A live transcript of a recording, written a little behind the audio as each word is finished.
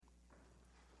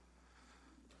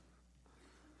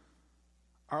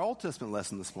Our Old Testament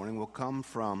lesson this morning will come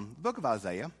from the book of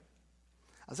Isaiah,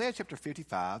 Isaiah chapter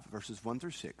 55, verses 1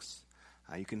 through 6.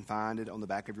 You can find it on the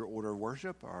back of your order of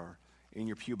worship or in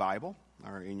your pew Bible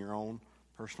or in your own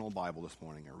personal Bible this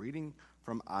morning. A reading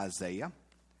from Isaiah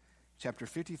chapter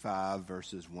 55,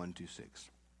 verses 1 to 6.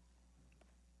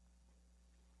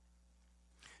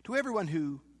 To everyone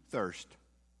who thirsts,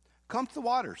 come to the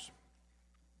waters.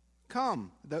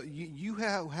 Come, you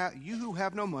who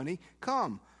have no money,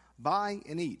 come, buy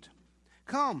and eat.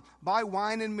 Come, buy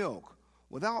wine and milk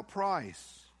without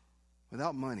price,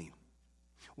 without money.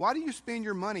 Why do you spend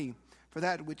your money for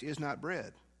that which is not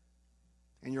bread,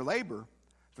 and your labor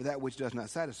for that which does not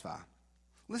satisfy?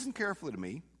 Listen carefully to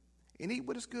me and eat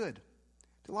what is good.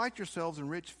 Delight yourselves in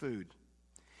rich food.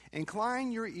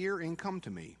 Incline your ear and come to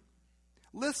me.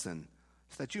 Listen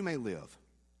so that you may live.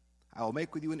 I will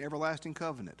make with you an everlasting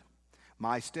covenant,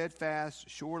 my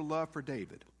steadfast, sure love for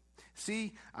David.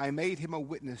 See, I made him a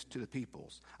witness to the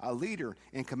peoples, a leader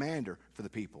and commander for the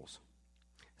peoples.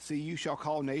 See, you shall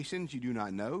call nations you do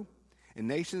not know, and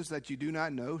nations that you do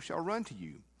not know shall run to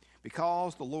you,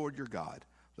 because the Lord your God,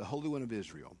 the Holy One of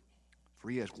Israel, for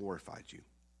he has glorified you.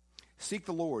 Seek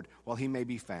the Lord while he may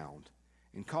be found,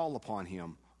 and call upon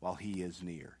him while he is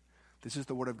near. This is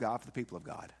the word of God for the people of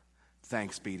God.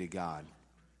 Thanks be to God.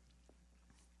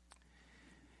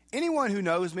 Anyone who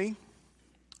knows me,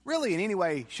 really in any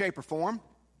way, shape, or form,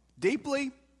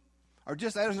 deeply, or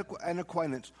just as an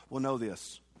acquaintance, will know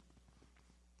this.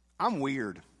 I'm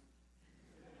weird.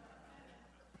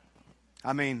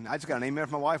 I just got an email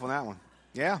from my wife on that one.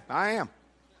 Yeah, I am.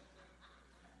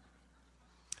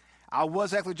 I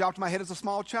was actually dropped in my head as a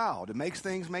small child. It makes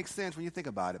things make sense when you think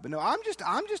about it. But no, I'm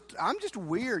just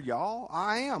weird, y'all.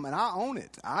 I am, and I own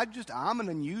it. I'm an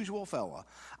unusual fella.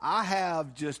 I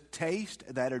have just tastes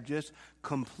that are just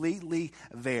completely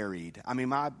varied.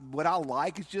 What I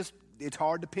like is just, it's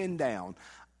hard to pin down.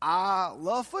 I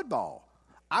love football.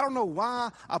 I don't know why.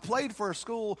 I played for a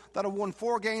school that have won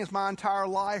 4 games my entire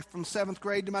life from 7th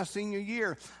grade to my senior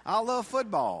year. I love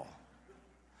football.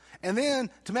 And then,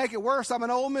 to make it worse, I'm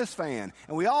an Ole Miss fan.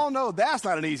 And we all know that's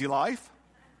not an easy life.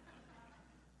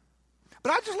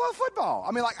 But I just love football.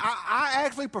 I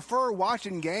actually prefer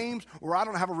watching games where I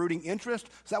don't have a rooting interest,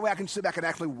 so that way I can sit back and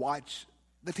actually watch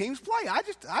the teams play. I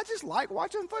just like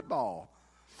watching football.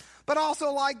 But I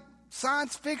also like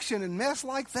science fiction and mess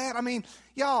like that.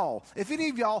 Y'all, if any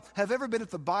of y'all have ever been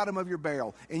at the bottom of your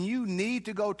barrel and you need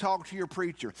to go talk to your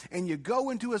preacher and you go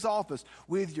into his office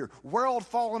with your world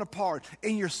falling apart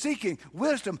and you're seeking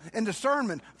wisdom and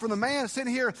discernment from the man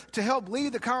sitting here to help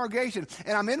lead the congregation,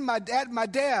 and I'm at my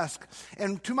desk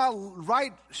and to my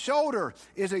right shoulder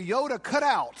is a Yoda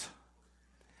cutout,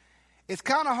 it's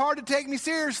kind of hard to take me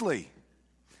seriously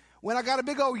when I got a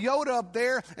big old Yoda up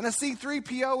there and a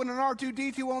C-3PO and an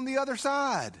R2-D2 on the other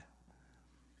side.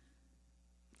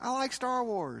 I like Star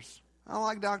Wars. I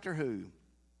like Doctor Who.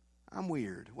 I'm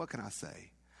weird. What can I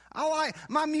say? I like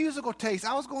my musical taste.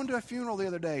 I was going to a funeral the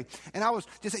other day, and I was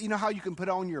just, you know how you can put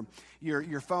on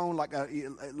your phone, like a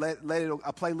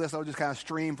playlist that will just kind of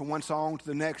stream from one song to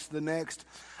the next.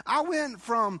 I went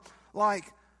from like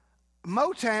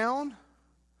Motown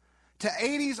to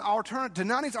 80s to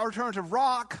 90s alternative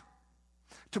rock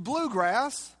to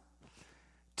bluegrass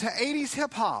to 80s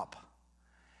hip hop.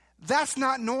 That's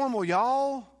not normal,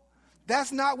 y'all.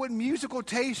 That's not what musical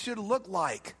taste should look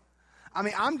like.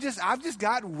 I've just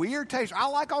got weird taste. I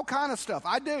like all kind of stuff.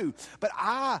 I do. But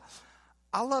I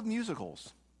love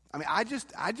musicals. I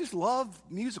just love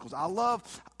musicals. I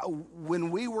love,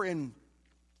 when we were in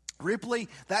Ripley,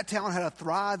 that town had a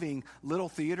thriving little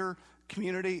theater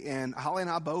community, and Holly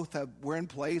and I both were in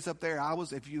plays up there.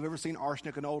 If you've ever seen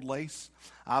Arsenic and Old Lace,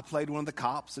 I played one of the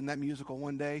cops in that musical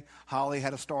one day. Holly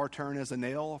had a star turn as a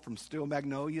Nell from Steel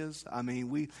Magnolias.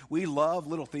 We love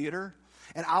little theater,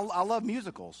 and I love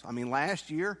musicals.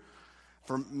 Last year,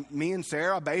 for me and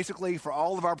Sarah, basically for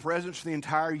all of our presents for the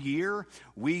entire year,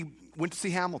 we went to see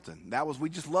Hamilton. We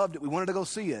just loved it. We wanted to go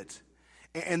see it.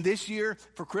 And this year,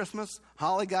 for Christmas,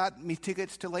 Holly got me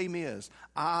tickets to Les Mis.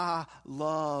 I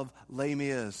love Les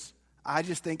Mis. I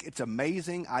just think it's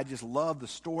amazing. I just love the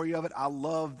story of it. I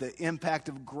love the impact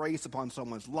of grace upon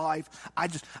someone's life.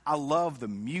 I love the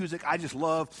music. I just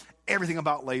love everything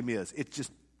about Les Mis. It's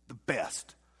just the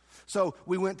best. So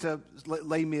we went to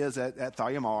Les Mis at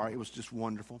Thalia Mar. It was just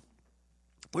wonderful.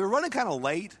 We were running kind of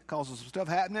late because of some stuff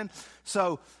happening.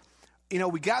 So,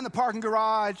 we got in the parking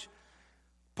garage,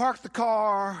 parked the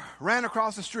car, ran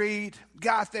across the street,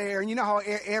 got there, and you know how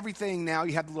everything now,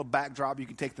 you have the little backdrop, you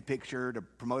can take the picture to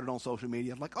promote it on social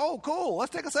media. I'm like, oh, cool,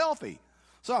 let's take a selfie.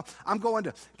 So I'm going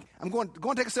to take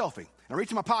a selfie. And I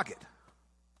reach in my pocket.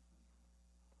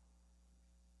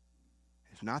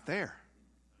 It's not there.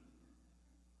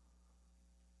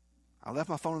 I left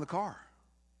my phone in the car.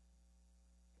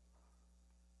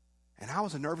 And I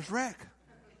was a nervous wreck.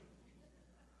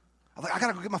 I was like, I got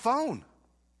to go get my phone.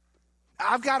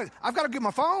 I've got to get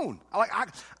my phone.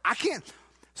 I can't.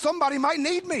 Somebody might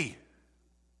need me.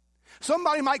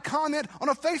 Somebody might comment on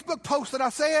a Facebook post that I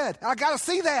said. I got to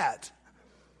see that.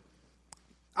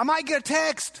 I might get a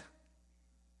text.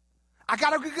 I got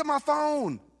to go get my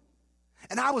phone.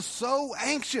 And I was so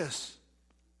anxious.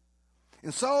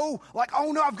 And so,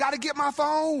 oh no, I've got to get my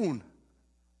phone.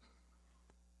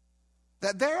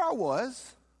 That there I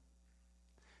was,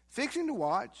 fixing to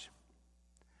watch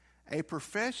a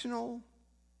professional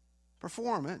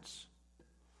performance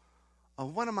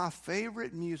of one of my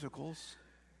favorite musicals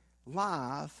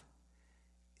live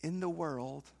in the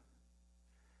world,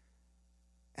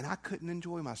 and I couldn't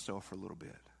enjoy myself for a little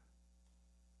bit.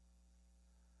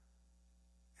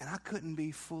 And I couldn't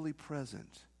be fully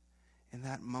present in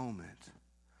that moment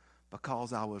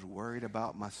because I was worried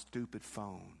about my stupid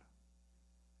phone.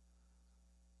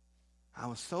 I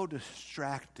was so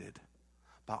distracted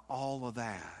by all of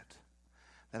that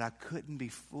I couldn't be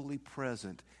fully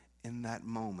present in that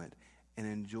moment and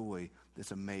enjoy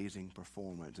this amazing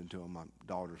performance until my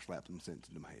daughter slapped some sense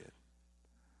into my head.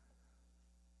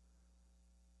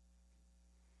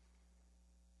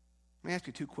 Let me ask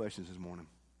you two questions this morning.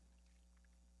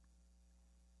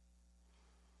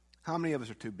 How many of us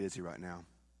are too busy right now?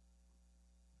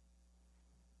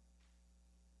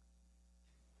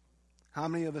 How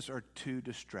many of us are too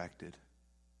distracted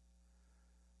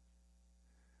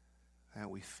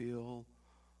that we feel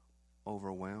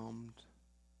overwhelmed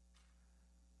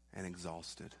and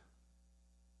exhausted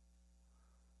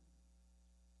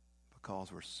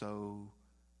because we're so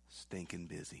stinking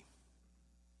busy?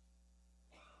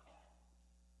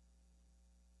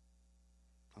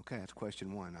 Okay, that's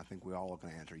question one. I think we all are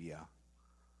going to answer yeah.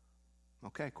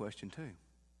 Okay, question two.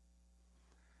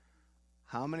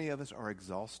 How many of us are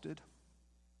exhausted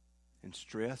and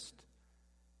stressed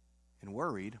and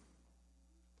worried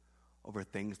over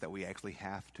things that we actually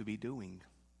have to be doing?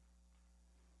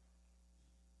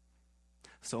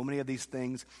 So many of these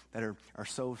things that are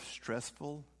so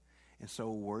stressful and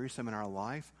so worrisome in our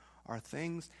life are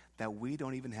things that we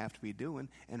don't even have to be doing,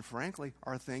 and frankly,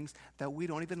 are things that we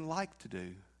don't even like to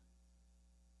do.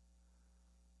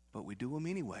 But we do them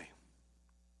anyway.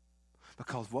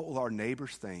 Because what will our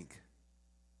neighbors think?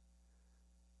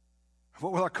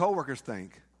 What will our coworkers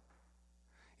think?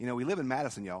 You know, we live in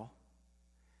Madison, y'all.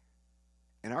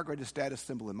 And our greatest status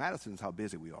symbol in Madison is how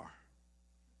busy we are.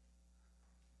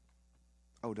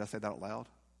 Oh, did I say that out loud?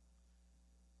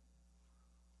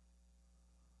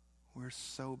 We're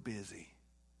so busy.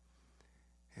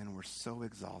 And we're so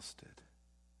exhausted.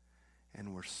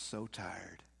 And we're so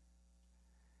tired.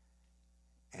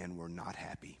 And we're not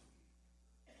happy.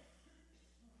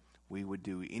 We would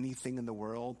do anything in the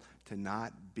world to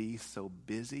not be so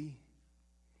busy.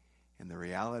 And the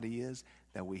reality is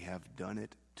that we have done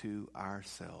it to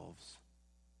ourselves.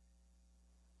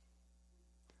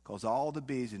 Because all the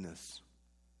busyness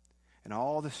and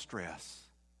all the stress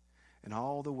and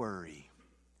all the worry,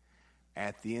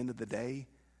 at the end of the day,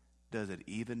 does it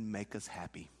even make us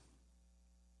happy?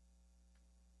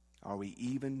 Are we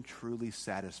even truly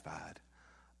satisfied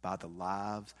by the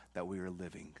lives that we are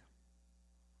living?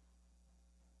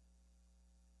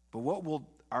 But what will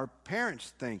our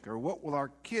parents think, or what will our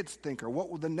kids think, or what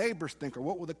will the neighbors think, or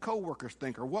what will the coworkers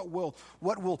think, or what will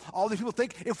all these people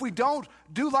think if we don't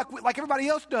do like everybody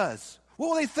else does? What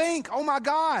will they think? Oh my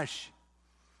gosh.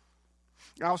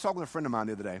 I was talking with a friend of mine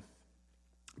the other day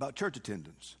about church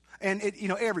attendance. And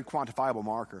every quantifiable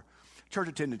marker, church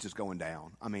attendance is going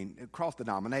down. I mean, across the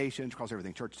denominations, across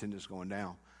everything, church attendance is going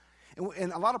down.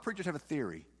 And a lot of preachers have a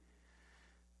theory.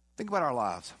 Think about our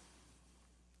lives.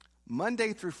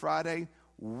 Monday through Friday,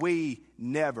 we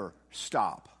never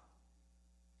stop.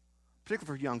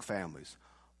 Particularly for young families.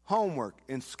 Homework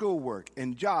and schoolwork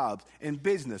and jobs and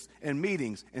business and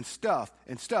meetings and stuff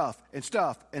and stuff and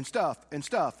stuff and stuff and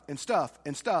stuff and stuff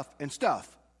and stuff and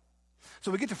stuff.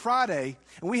 So we get to Friday,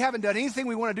 and we haven't done anything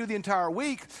we want to do the entire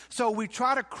week, so we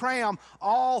try to cram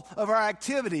all of our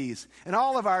activities and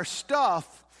all of our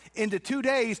stuff into 2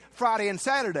 days, Friday and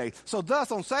Saturday. So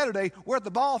thus, on Saturday, we're at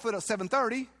the ball field at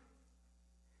 7:30,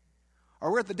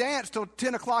 or we're at the dance till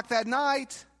 10 o'clock that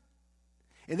night,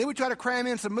 and then we try to cram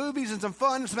in some movies and some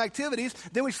fun and some activities.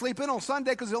 Then we sleep in on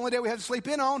Sunday because it's the only day we have to sleep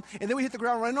in on, and then we hit the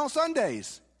ground running on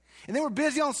Sundays. And then we're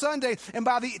busy on Sunday, and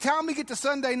by the time we get to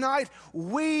Sunday night,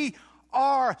 we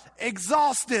are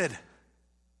exhausted.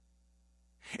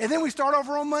 And then we start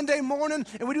over on Monday morning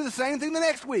and we do the same thing the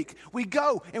next week. We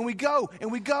go and we go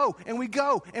and we go and we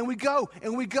go and we go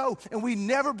and we go and we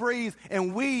never breathe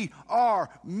and we are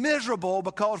miserable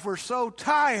because we're so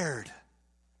tired.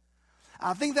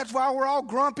 I think that's why we're all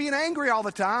grumpy and angry all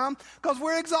the time, because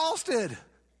we're exhausted.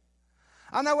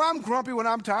 I know I'm grumpy when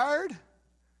I'm tired,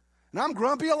 and I'm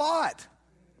grumpy a lot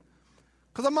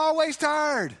because I'm always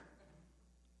tired.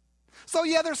 So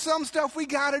yeah, there's some stuff we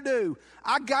got to do.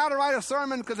 I got to write a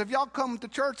sermon because if y'all come to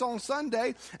church on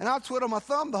Sunday and I twiddle my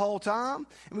thumb the whole time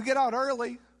and we get out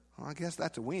early, well, I guess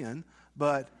that's a win.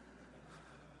 But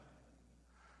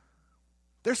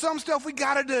there's some stuff we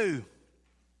got to do.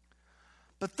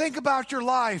 But think about your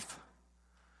life.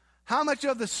 How much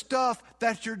of the stuff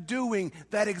that you're doing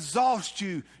that exhausts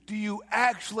you do you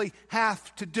actually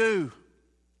have to do?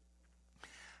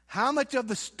 How much of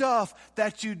the stuff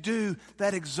that you do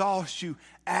that exhausts you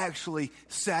actually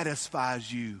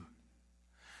satisfies you?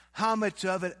 How much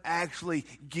of it actually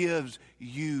gives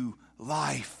you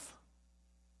life?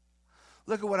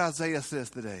 Look at what Isaiah says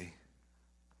today.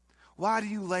 Why do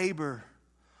you labor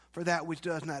for that which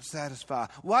does not satisfy?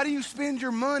 Why do you spend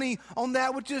your money on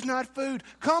that which is not food?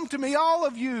 Come to me, all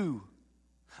of you.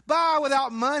 Buy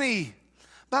without money.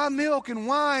 Buy milk and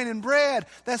wine and bread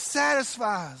that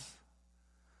satisfies.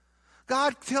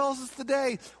 God tells us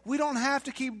today we don't have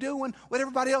to keep doing what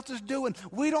everybody else is doing.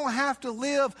 We don't have to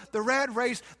live the rat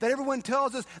race that everyone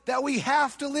tells us that we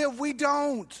have to live. We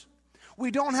don't.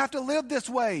 We don't have to live this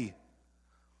way.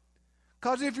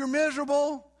 Because if you're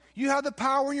miserable, you have the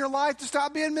power in your life to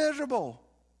stop being miserable.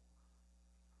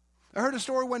 I heard a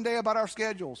story one day about our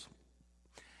schedules.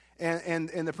 And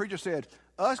the preacher said,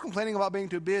 us complaining about being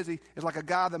too busy is like a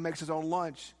guy that makes his own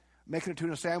lunch, making a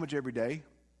tuna sandwich every day,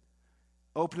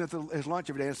 opening his lunch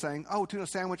every day and saying, oh, tuna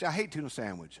sandwich, I hate tuna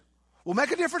sandwich. Well,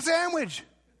 make a different sandwich.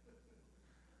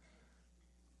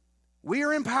 We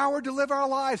are empowered to live our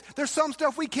lives. There's some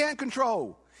stuff we can't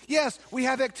control. Yes, we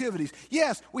have activities.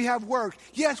 Yes, we have work.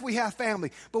 Yes, we have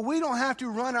family. But we don't have to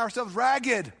run ourselves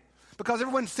ragged because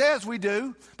everyone says we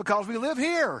do, because we live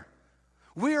here.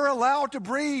 We are allowed to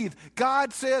breathe.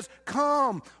 God says,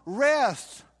 come,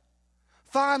 rest,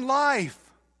 find life.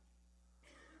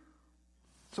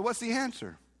 So what's the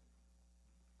answer?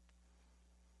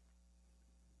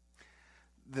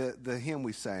 The hymn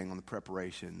we sang on the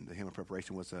preparation, the hymn of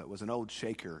preparation was an old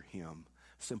Shaker hymn,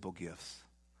 Simple Gifts.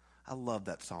 I love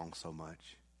that song so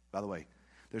much. By the way,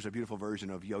 there's a beautiful version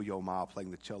of Yo-Yo Ma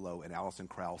playing the cello and Alison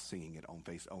Krauss singing it on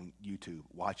YouTube.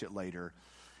 Watch it later.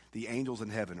 The angels in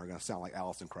heaven are going to sound like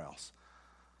Alison Krauss.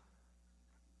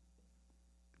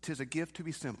 'Tis a gift to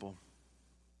be simple.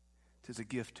 'Tis a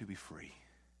gift to be free.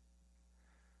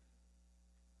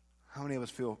 How many of us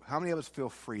feel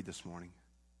free this morning?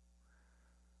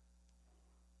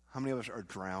 How many of us are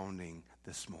drowning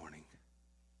this morning?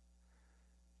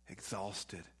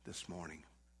 Exhausted this morning?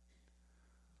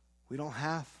 We don't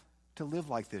have to live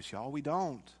like this, y'all. We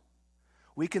don't.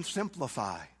 We can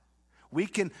simplify. We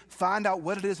can find out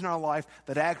what it is in our life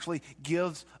that actually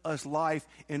gives us life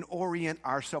and orient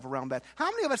ourselves around that. How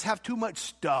many of us have too much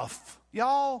stuff?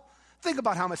 Y'all, think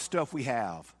about how much stuff we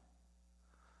have.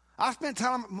 I spent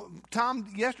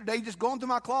time yesterday just going through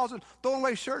my closet, throwing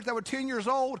away shirts that were 10 years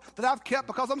old that I've kept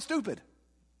because I'm stupid.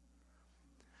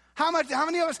 How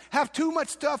many of us have too much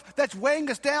stuff that's weighing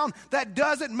us down, that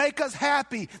doesn't make us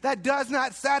happy, that does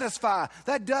not satisfy,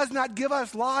 that does not give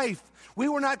us life? We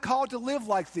were not called to live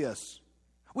like this.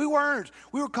 We weren't.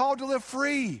 We were called to live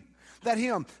free. That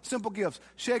hymn, Simple Gifts,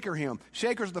 Shaker hymn.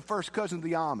 Shakers are the first cousin of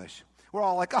the Amish. We're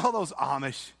all like, oh, those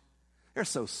Amish. They're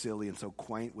so silly and so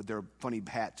quaint with their funny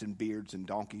hats and beards and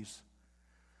donkeys.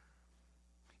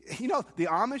 You know, the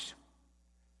Amish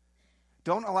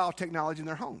don't allow technology in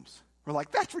their homes. We're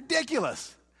like, that's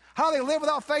ridiculous. How do they live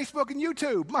without Facebook and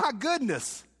YouTube? My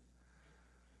goodness.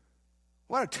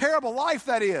 What a terrible life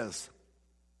that is.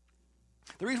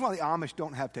 The reason why the Amish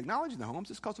don't have technology in their homes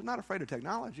is because they're not afraid of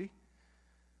technology.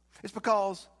 It's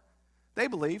because they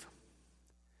believe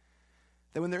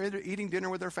that when they're eating dinner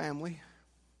with their family,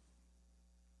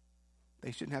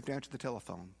 they shouldn't have to answer the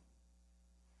telephone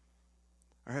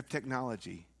or have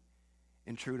technology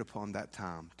intrude upon that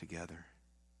time together.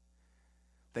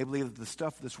 They believe that the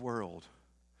stuff of this world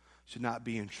should not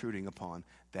be intruding upon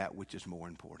that which is more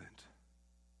important.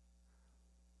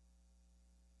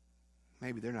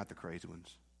 Maybe they're not the crazy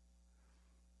ones.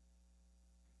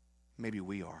 Maybe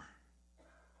we are.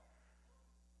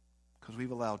 Because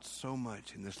we've allowed so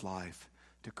much in this life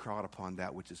to crowd upon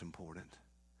that which is important,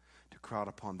 to crowd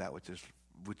upon that which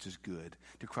is good,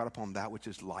 to crowd upon that which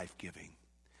is life-giving.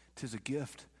 'Tis a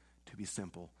gift to be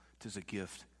simple. 'Tis a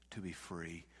gift to be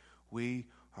free. We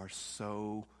are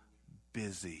so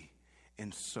busy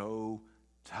and so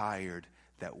tired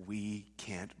that we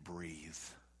can't breathe.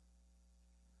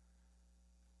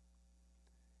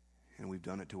 And we've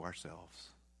done it to ourselves.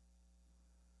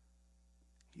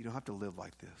 You don't have to live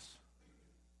like this.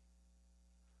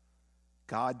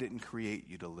 God didn't create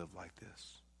you to live like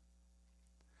this.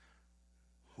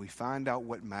 We find out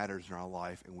what matters in our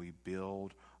life and we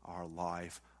build our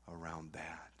life around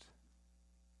that.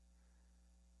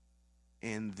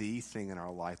 And the thing in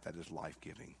our life that is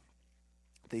life-giving,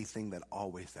 the thing that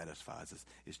always satisfies us,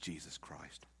 is Jesus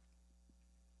Christ.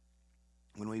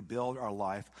 When we build our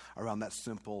life around that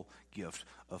simple gift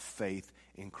of faith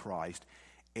in Christ,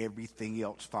 everything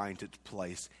else finds its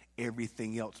place.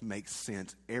 Everything else makes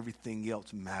sense. Everything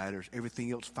else matters.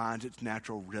 Everything else finds its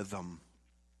natural rhythm.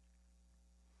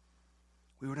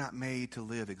 We were not made to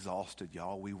live exhausted,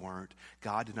 y'all. We weren't.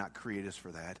 God did not create us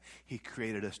for that. He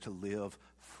created us to live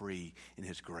free in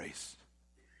His grace.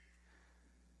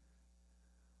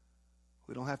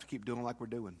 We don't have to keep doing like we're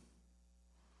doing.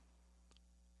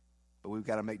 But we've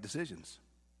got to make decisions.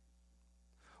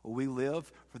 Will we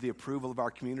live for the approval of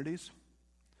our communities?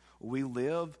 Will we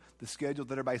live the schedule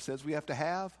that everybody says we have to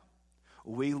have?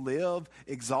 Will we live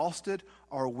exhausted?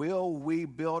 Or will we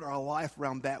build our life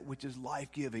around that which is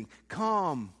life-giving?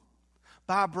 Come,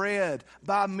 buy bread,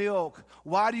 buy milk.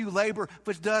 Why do you labor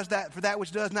for that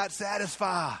which does not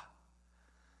satisfy?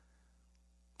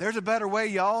 There's a better way,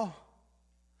 y'all.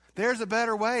 There's a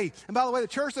better way. And by the way, the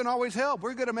church doesn't always help.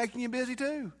 We're good at making you busy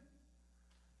too.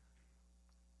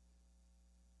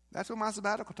 That's what my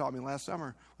sabbatical taught me last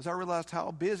summer, was I realized how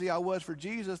busy I was for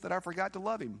Jesus that I forgot to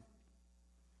love Him.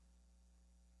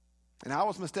 And I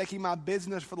was mistaking my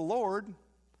busyness for the Lord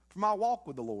for my walk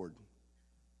with the Lord.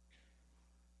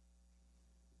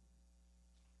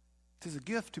 It is a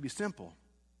gift to be simple.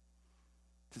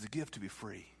 It is a gift to be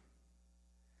free.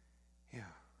 Yeah.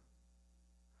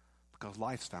 Because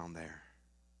life's found there.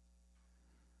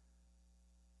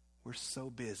 We're so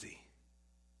busy.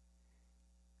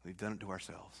 We've done it to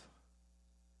ourselves.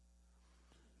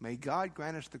 May God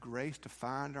grant us the grace to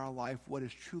find in our life what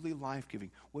is truly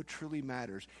life-giving, what truly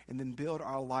matters, and then build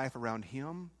our life around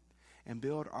Him and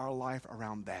build our life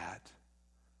around that.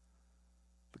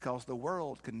 Because the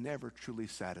world can never truly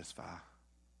satisfy.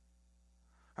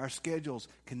 Our schedules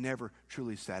can never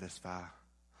truly satisfy.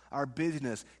 Our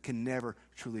busyness can never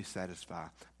truly satisfy.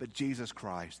 But Jesus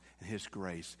Christ and His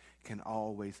grace can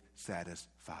always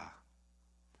satisfy.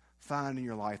 Find in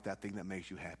your life that thing that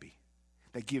makes you happy,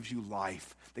 that gives you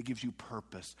life, that gives you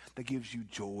purpose, that gives you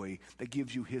joy, that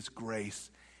gives you His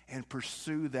grace, and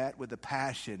pursue that with the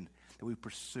passion that we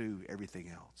pursue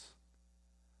everything else.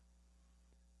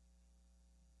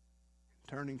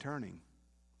 Turning,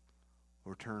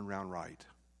 or turn round right.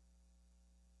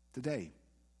 Today,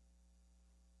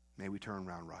 may we turn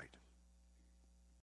round right.